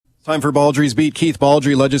Time for Baldrey's Beat. Keith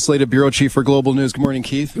Baldrey, Legislative Bureau Chief for Global News. Good morning,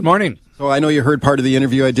 Keith. Good morning. So I know you heard part of the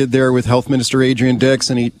interview I did there with Health Minister Adrian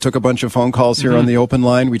Dix, and he took a bunch of phone calls here on the open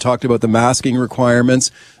line. We talked about the masking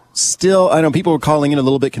requirements. Still, I know people were calling in a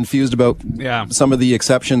little bit confused about some of the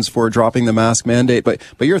exceptions for dropping the mask mandate, but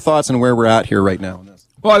your thoughts on where we're at here right now?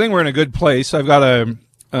 Well, I think we're in a good place. I've got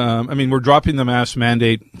we're dropping the mask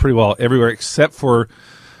mandate pretty well everywhere except for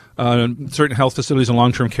certain health facilities and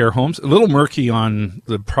long-term care homes. A little murky on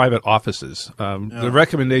the private offices. The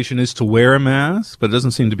recommendation is to wear a mask, but it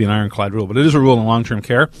doesn't seem to be an ironclad rule. But it is a rule in long-term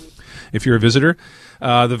care if you're a visitor.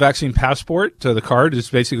 The vaccine passport, the card,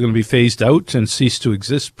 is basically going to be phased out and cease to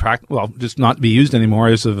exist, just not be used anymore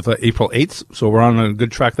as of April 8th. So we're on a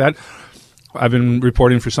good track that. I've been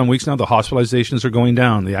reporting for some weeks now the hospitalizations are going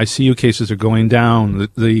down. The ICU cases are going down.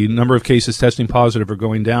 The number of cases testing positive are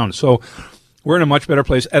going down. So we're in a much better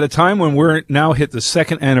place at a time when we're now hit the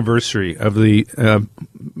second anniversary of the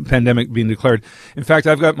pandemic being declared. In fact,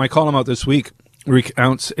 I've got my column out this week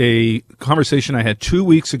recounts a conversation I had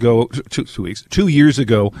 2 years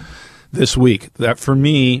ago this week that for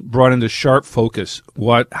me brought into sharp focus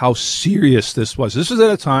how serious this was. This was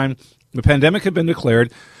at a time the pandemic had been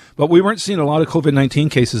declared, but we weren't seeing a lot of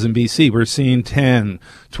COVID-19 cases in BC. We're seeing 10,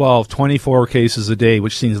 12, 24 cases a day,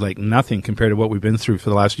 which seems like nothing compared to what we've been through for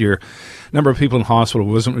the last year. Number of people in hospital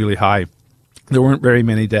wasn't really high. There weren't very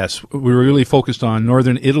many deaths. We were really focused on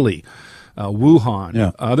northern Italy,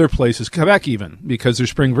 Wuhan, other places, Quebec even, because their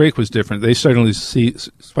spring break was different. They started to see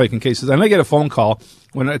spike in cases. And I get a phone call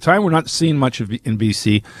when at a time we're not seeing much in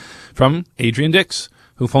BC from Adrian Dix,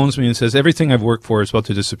 who phones me and says, everything I've worked for is about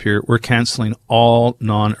to disappear. We're canceling all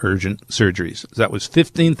non-urgent surgeries. That was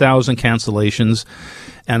 15,000 cancellations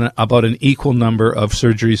and about an equal number of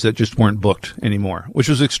surgeries that just weren't booked anymore, which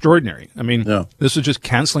was extraordinary. I mean, this was just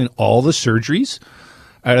canceling all the surgeries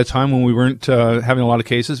at a time when we weren't having a lot of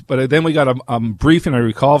cases. But then we got a briefing, I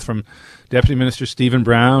recall, from Deputy Minister Stephen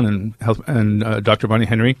Brown and Dr. Bonnie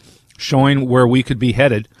Henry showing where we could be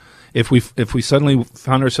headed. If we suddenly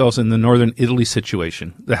found ourselves in the northern Italy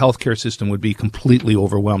situation, the healthcare system would be completely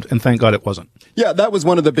overwhelmed, and thank God it wasn't. Yeah, that was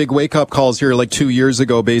one of the big wake-up calls here like 2 years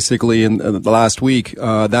ago, basically, in the last week,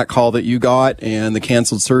 that call that you got and the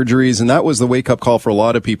canceled surgeries, and that was the wake-up call for a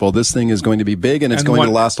lot of people. This thing is going to be big, and it's going to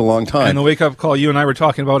last a long time. And the wake-up call you and I were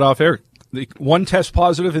talking about off air. One test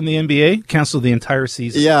positive in the NBA canceled the entire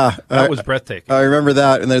season. Yeah. That was breathtaking. I remember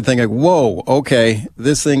that, and then thinking, whoa, okay,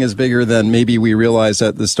 this thing is bigger than maybe we realized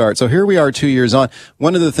at the start. So here we are 2 years on.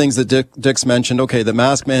 One of the things that Dix mentioned, okay, the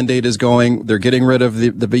mask mandate is going. They're getting rid of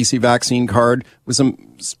the BC vaccine card with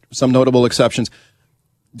some notable exceptions.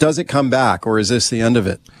 Does it come back, or is this the end of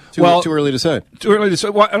it? Too early to say. Too early to say.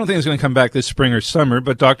 Well, I don't think it's going to come back this spring or summer,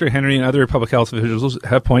 but Dr. Henry and other public health officials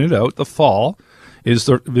have pointed out the fall is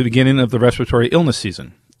the beginning of the respiratory illness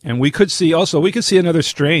season. And we could see another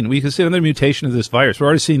strain. We could see another mutation of this virus. We're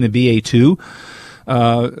already seeing the BA2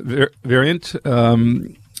 variant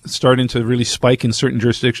starting to really spike in certain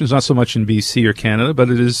jurisdictions, not so much in BC or Canada,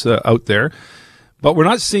 but it is out there. But we're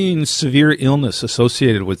not seeing severe illness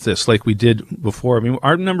associated with this like we did before. I mean,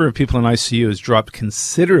 our number of people in ICU has dropped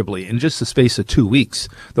considerably in just the space of 2 weeks.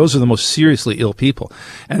 Those are the most seriously ill people.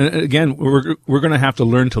 And again, we're going to have to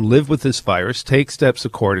learn to live with this virus, take steps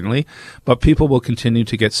accordingly, but people will continue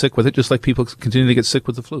to get sick with it, just like people continue to get sick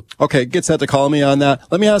with the flu. Okay, get set to call me on that.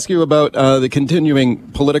 Let me ask you about the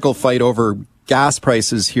continuing political fight over gas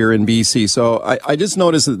prices here in BC. So I just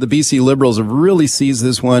noticed that the BC Liberals have really seized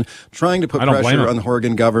this one, trying to put pressure on the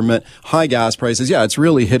Horgan government. High gas prices. Yeah, it's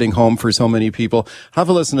really hitting home for so many people. Have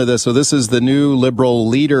a listen to this. So this is the new Liberal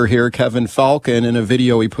leader here, Kevin Falcon, in a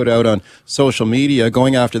video he put out on social media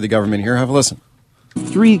going after the government here. Have a listen.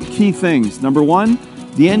 Three key things. Number one,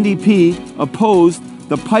 the NDP opposed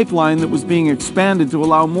the pipeline that was being expanded to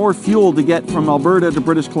allow more fuel to get from Alberta to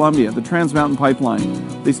British Columbia, the Trans Mountain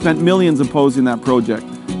Pipeline. They spent millions opposing that project.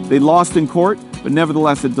 They lost in court, but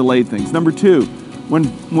nevertheless it delayed things. Number two,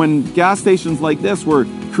 when gas stations like this were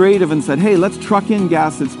creative and said, hey, let's truck in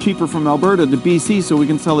gas that's cheaper from Alberta to BC so we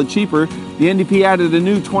can sell it cheaper, the NDP added a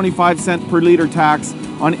new 25-cent per litre tax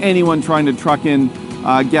on anyone trying to truck in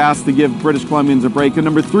gas to give British Columbians a break. And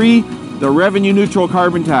number three, the revenue-neutral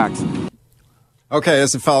carbon tax. Okay,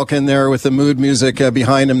 that's the Falcon there with the mood music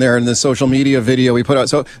behind him there in the social media video we put out.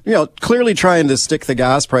 So, clearly trying to stick the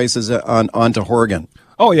gas prices onto Horgan.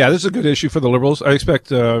 Oh, yeah, this is a good issue for the Liberals. I expect,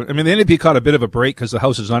 the NDP caught a bit of a break because the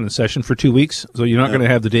House is not in session for 2 weeks, so you're not going to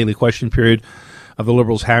have the daily question period of the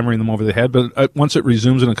Liberals hammering them over the head. But once it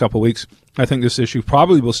resumes in a couple of weeks, I think this issue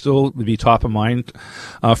probably will still be top of mind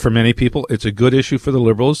for many people. It's a good issue for the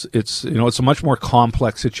Liberals. It's a much more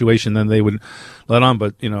complex situation than they would let on.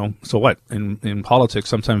 But so what? In politics,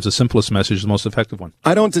 sometimes the simplest message is the most effective one.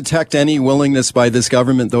 I don't detect any willingness by this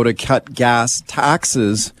government, though, to cut gas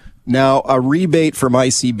taxes. Now, a rebate from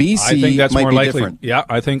ICBC I think that's might more be likely. different. Yeah,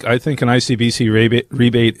 I think an ICBC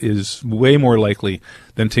rebate is way more likely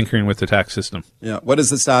than tinkering with the tax system. Yeah. What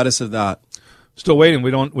is the status of that? Still waiting.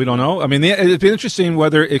 We don't know. I mean, it'd be interesting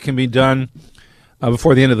whether it can be done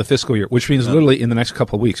before the end of the fiscal year, which means literally in the next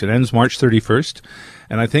couple of weeks. It ends March 31st.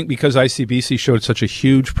 And I think because ICBC showed such a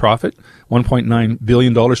huge profit, $1.9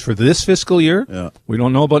 billion for this fiscal year, we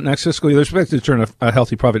don't know about next fiscal year. They're expected to turn a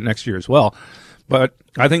healthy profit next year as well. But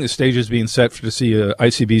I think the stage is being set to see a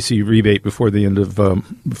ICBC rebate before the end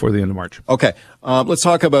of March. Okay, let's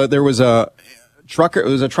talk about. There was a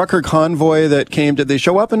trucker convoy that came. Did they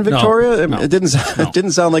show up in Victoria? No. It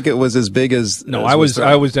didn't sound like it was as big as. No, I was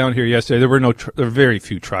down here yesterday. There were there were very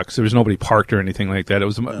few trucks. There was nobody parked or anything like that. It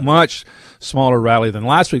was a much smaller rally than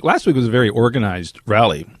last week. Last week was a very organized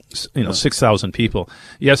rally. 6,000 people.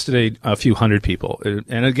 Yesterday, a few hundred people.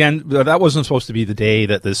 And again, that wasn't supposed to be the day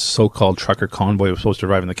that this so-called trucker convoy was supposed to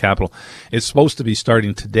arrive in the capital. It's supposed to be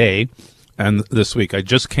starting today and this week. I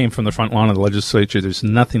just came from the front lawn of the legislature. There's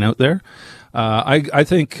nothing out there. I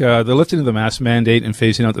think the lifting of the mask mandate and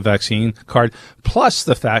phasing out the vaccine card, plus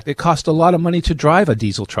the fact it costs a lot of money to drive a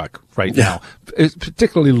diesel truck right now, it's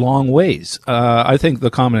particularly long ways. I think the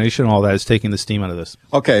combination of all that is taking the steam out of this.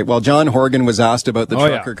 Okay, well, John Horgan was asked about the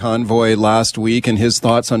trucker convoy last week and his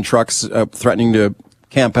thoughts on trucks threatening to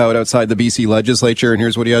camp out outside the BC legislature, and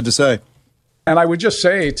here's what he had to say. And I would just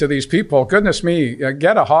say to these people, goodness me,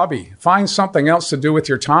 get a hobby. Find something else to do with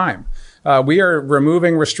your time. We are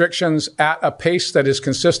removing restrictions at a pace that is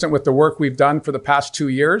consistent with the work we've done for the past 2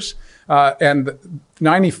 years. And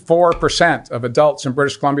 94% of adults in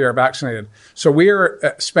British Columbia are vaccinated. So we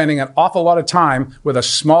are spending an awful lot of time with a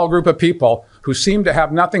small group of people who seem to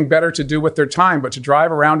have nothing better to do with their time but to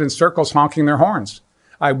drive around in circles honking their horns.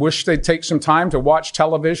 I wish they'd take some time to watch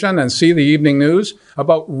television and see the evening news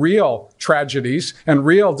about real tragedies and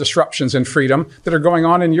real disruptions in freedom that are going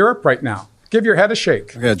on in Europe right now. Give your head a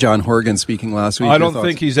shake. Okay, John Horgan speaking last week. I don't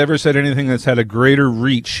think he's ever said anything that's had a greater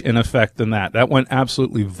reach and effect than that. That went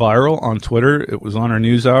absolutely viral on Twitter. It was on our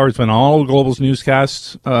news hour. It's been on all Global's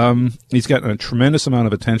newscasts. He's gotten a tremendous amount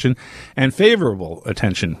of attention and favorable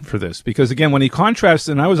attention for this. Because, again, when he contrasts,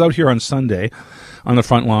 and I was out here on Sunday on the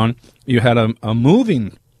front lawn, you had a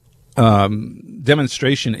moving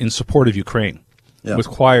demonstration in support of Ukraine. Yeah. With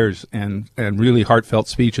choirs and really heartfelt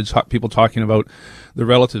speeches, people talking about the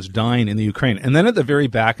relatives dying in the Ukraine. And then at the very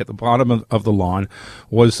back, at the bottom of the lawn,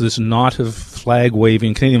 was this knot of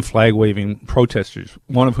Canadian flag-waving protesters,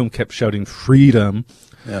 one of whom kept shouting freedom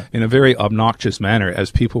in a very obnoxious manner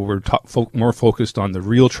as people were more focused on the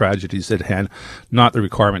real tragedies at hand, not the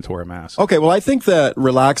requirement to wear a mask. Okay, well, I think that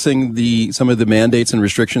relaxing some of the mandates and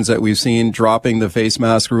restrictions that we've seen, dropping the face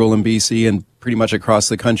mask rule in BC and pretty much across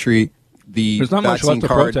the country, there's not much left to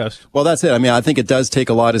protest. Well, that's it. I mean, I think it does take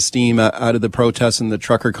a lot of steam out of the protests and the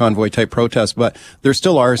trucker convoy type protests, but there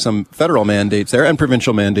still are some federal mandates there and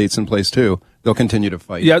provincial mandates in place too. They'll continue to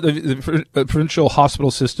fight. Yeah, the provincial hospital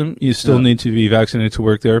system, you still need to be vaccinated to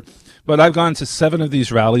work there. But I've gone to 7 of these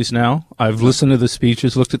rallies now. I've listened to the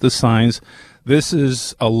speeches, looked at the signs. This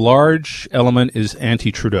is a large element is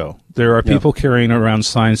anti-Trudeau. There are people carrying around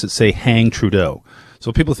signs that say hang Trudeau.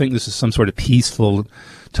 So people think this is some sort of peaceful,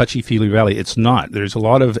 touchy-feely rally. It's not. There's a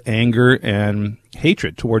lot of anger and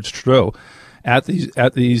hatred towards Trudeau at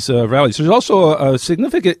these rallies. There's also a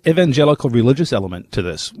significant evangelical religious element to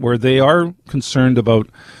this, where they are concerned about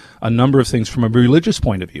a number of things from a religious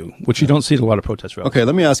point of view, which you don't see at a lot of protest rallies. Okay,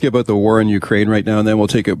 let me ask you about the war in Ukraine right now, and then we'll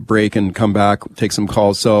take a break and come back, take some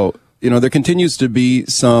calls. So, there continues to be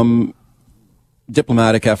some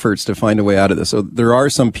diplomatic efforts to find a way out of this. So there are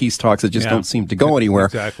some peace talks that just don't seem to go anywhere.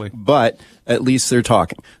 Exactly. But at least they're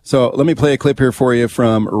talking. So let me play a clip here for you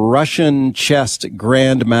from Russian chess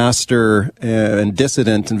grandmaster and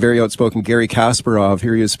dissident and very outspoken Garry Kasparov.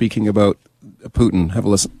 Here he is speaking about Putin. Have a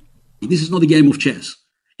listen. This is not a game of chess.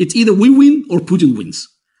 It's either we win or Putin wins.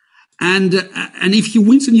 And if he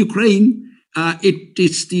wins in Ukraine,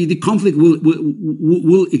 the conflict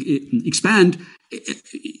will expand.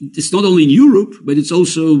 It's not only in Europe, but it's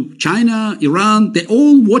also China, Iran. They're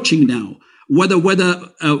all watching now whether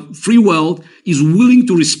a free world is willing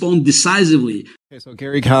to respond decisively Okay, so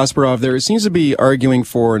Gary Kasparov there seems to be arguing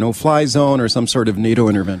for a no-fly zone or some sort of NATO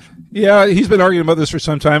intervention. Yeah, he's been arguing about this for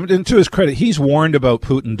some time. And to his credit, he's warned about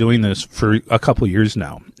Putin doing this for a couple of years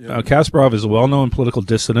now. Yeah. Kasparov is a well-known political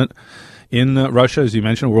dissident in Russia, as you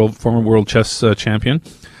mentioned, former world chess champion.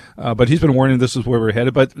 But he's been warning this is where we're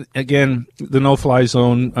headed. But again, the no-fly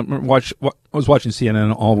zone, I was watching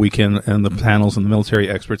CNN all weekend and the panels and the military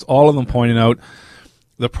experts, all of them pointing out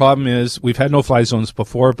the problem is we've had no-fly zones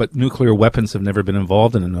before, but nuclear weapons have never been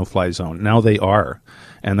involved in a no-fly zone. Now they are.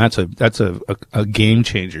 And that's a game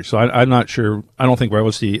changer. So I'm not sure. I don't think we're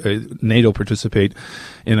able to see NATO participate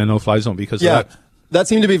in a no-fly zone because of that. That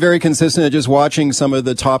seemed to be very consistent. Just watching some of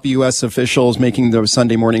the top U.S. officials making those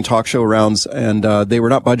Sunday morning talk show rounds, and they were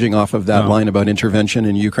not budging off of that line about intervention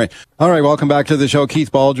in Ukraine. All right, welcome back to the show.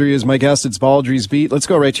 Keith Baldrey is my guest. It's Baldrey's Beat. Let's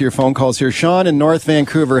go right to your phone calls here. Sean in North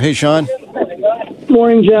Vancouver. Hey, Sean.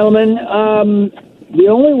 Morning, gentlemen. The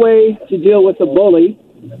only way to deal with a bully,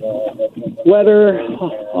 whether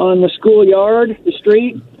on the schoolyard, the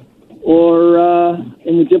street, or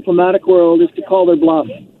in the diplomatic world, is to call their bluff.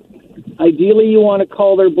 Ideally, you want to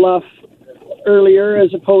call their bluff earlier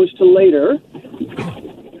as opposed to later,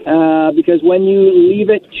 because when you leave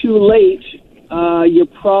it too late, your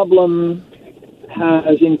problem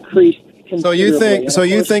has increased considerably. So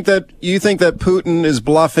you think that Putin is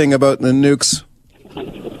bluffing about the nukes?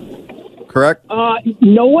 Correct?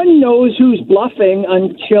 No one knows who's bluffing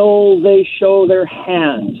until they show their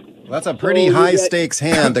hand. That's a pretty high stakes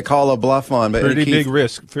hand to call a bluff on. But pretty big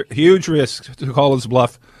risk, huge risk to call his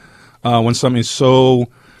bluff. When something so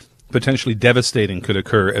potentially devastating could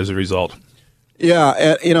occur as a result.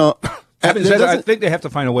 Yeah, I think they have to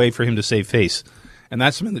find a way for him to save face. And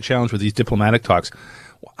that's been the challenge with these diplomatic talks.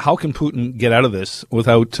 How can Putin get out of this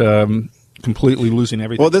without completely losing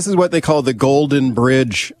everything? Well, this is what they call the golden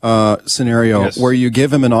bridge scenario, where you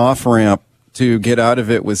give him an off-ramp to get out of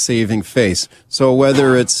it with saving face. So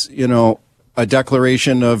whether it's, a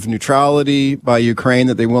declaration of neutrality by Ukraine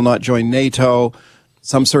that they will not join NATO,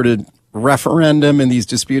 some sort of referendum in these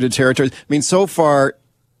disputed territories. I mean, so far,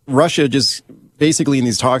 Russia just basically in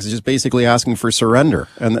these talks is just basically asking for surrender,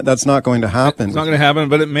 and that's not going to happen. It's not going to happen,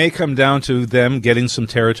 but it may come down to them getting some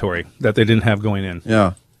territory that they didn't have going in.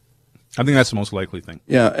 Yeah. I think that's the most likely thing.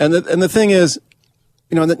 Yeah, and the thing is,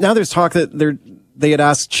 now there's talk that they had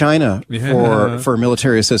asked China for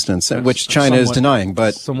military assistance, which China is denying.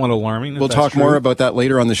 But somewhat alarming. We'll talk more about that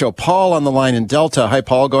later on the show. Paul on the line in Delta. Hi,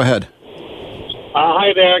 Paul. Go ahead.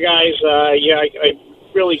 Hi there, guys. I'm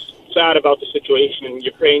really sad about the situation in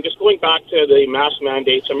Ukraine. Just going back to the mask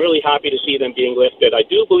mandates, I'm really happy to see them being lifted. I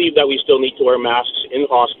do believe that we still need to wear masks in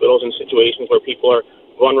hospitals and situations where people are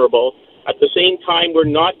vulnerable. At the same time, we're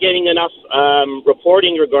not getting enough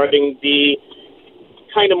reporting regarding the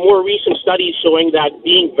kind of more recent studies showing that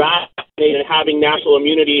being vaccinated and having natural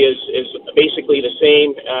immunity is basically the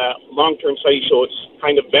same. Long-term studies show it's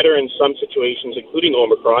kind of better in some situations, including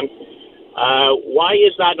Omicron. Why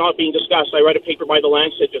is that not being discussed? I read a paper by The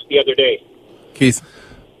Lancet just the other day. Keith?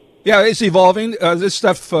 Yeah, it's evolving. This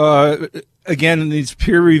stuff, again, needs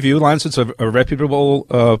peer review. Lancet's a reputable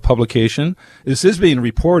publication. This is being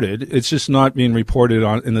reported. It's just not being reported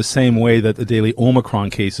in the same way that the daily Omicron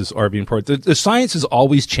cases are being reported. The science is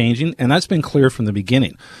always changing, and that's been clear from the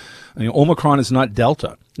beginning. Omicron is not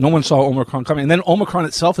Delta. No one saw Omicron coming. And then Omicron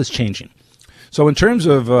itself is changing. So in terms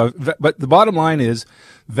of, but the bottom line is,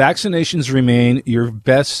 vaccinations remain your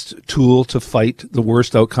best tool to fight the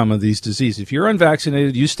worst outcome of these diseases. If you're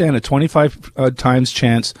unvaccinated, you stand a 25 times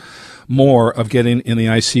chance more of getting in the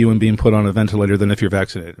ICU and being put on a ventilator than if you're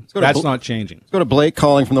vaccinated. That's not changing. Let's go to Blake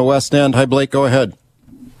calling from the West End. Hi, Blake. Go ahead.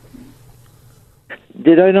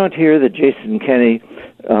 Did I not hear that Jason Kenney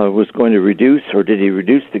was going to reduce, or did he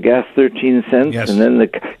reduce the gas 13 cents? Yes. And then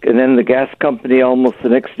the gas company almost the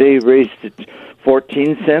next day raised it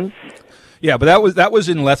 14 cents? Yeah, but that was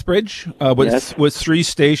in Lethbridge with 3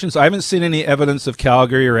 stations. I haven't seen any evidence of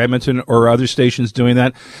Calgary or Edmonton or other stations doing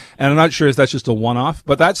that, and I'm not sure if that's just a one-off.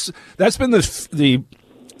 But that's been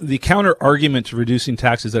the counter argument to reducing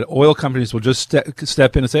taxes, that oil companies will just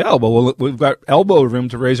step in and say, "Oh, well, we've got elbow room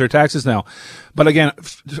to raise our taxes now." But again,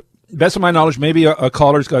 best of my knowledge, maybe a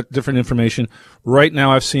caller's got different information. Right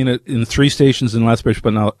now, I've seen it in 3 stations in Lethbridge,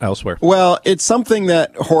 but not elsewhere. Well, it's something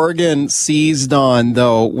that Horgan seized on,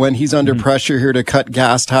 though, when he's under pressure here to cut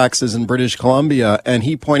gas taxes in British Columbia, and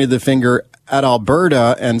he pointed the finger at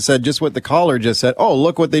Alberta and said just what the caller just said. Oh,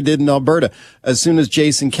 look what they did in Alberta. As soon as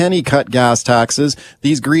Jason Kenney cut gas taxes,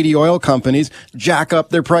 these greedy oil companies jack up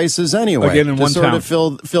their prices anyway. Again, in to one sort town. of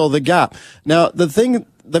fill the gap. Now, the thing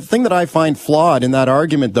that I find flawed in that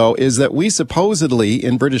argument, though, is that we supposedly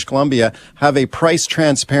in British Columbia have a price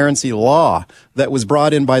transparency law that was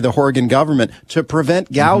brought in by the Horgan government to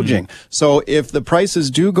prevent gouging. So if the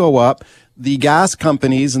prices do go up, the gas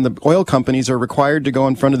companies and the oil companies are required to go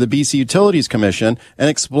in front of the BC Utilities Commission and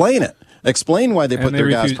explain it. Explain why they put their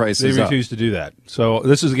gas prices up. They refuse to do that. So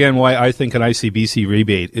this is, again, why I think an ICBC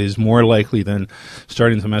rebate is more likely than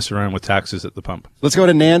starting to mess around with taxes at the pump. Let's go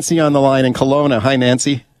to Nancy on the line in Kelowna. Hi,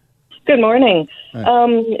 Nancy. Good morning.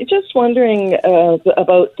 Just wondering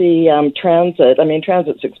about the transit. I mean,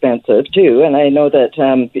 transit's expensive, too, and I know that,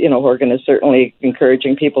 Horgan is certainly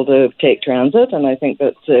encouraging people to take transit, and I think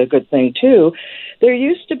that's a good thing, too. There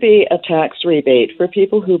used to be a tax rebate for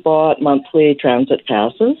people who bought monthly transit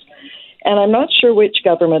passes. And I'm not sure which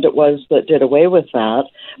government it was that did away with that,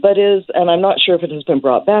 and I'm not sure if it has been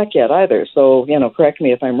brought back yet either. So, correct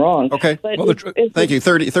me if I'm wrong. Okay. But thank you.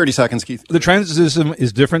 30 seconds, Keith. The transit system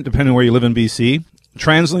is different depending on where you live in BC.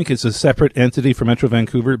 TransLink is a separate entity for Metro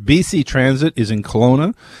Vancouver. BC Transit is in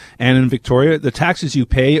Kelowna and in Victoria. The taxes you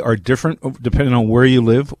pay are different depending on where you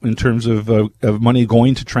live in terms of money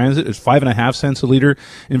going to transit. It's 5.5 cents a litre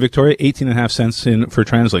in Victoria, 18.5 cents for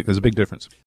TransLink. There's a big difference.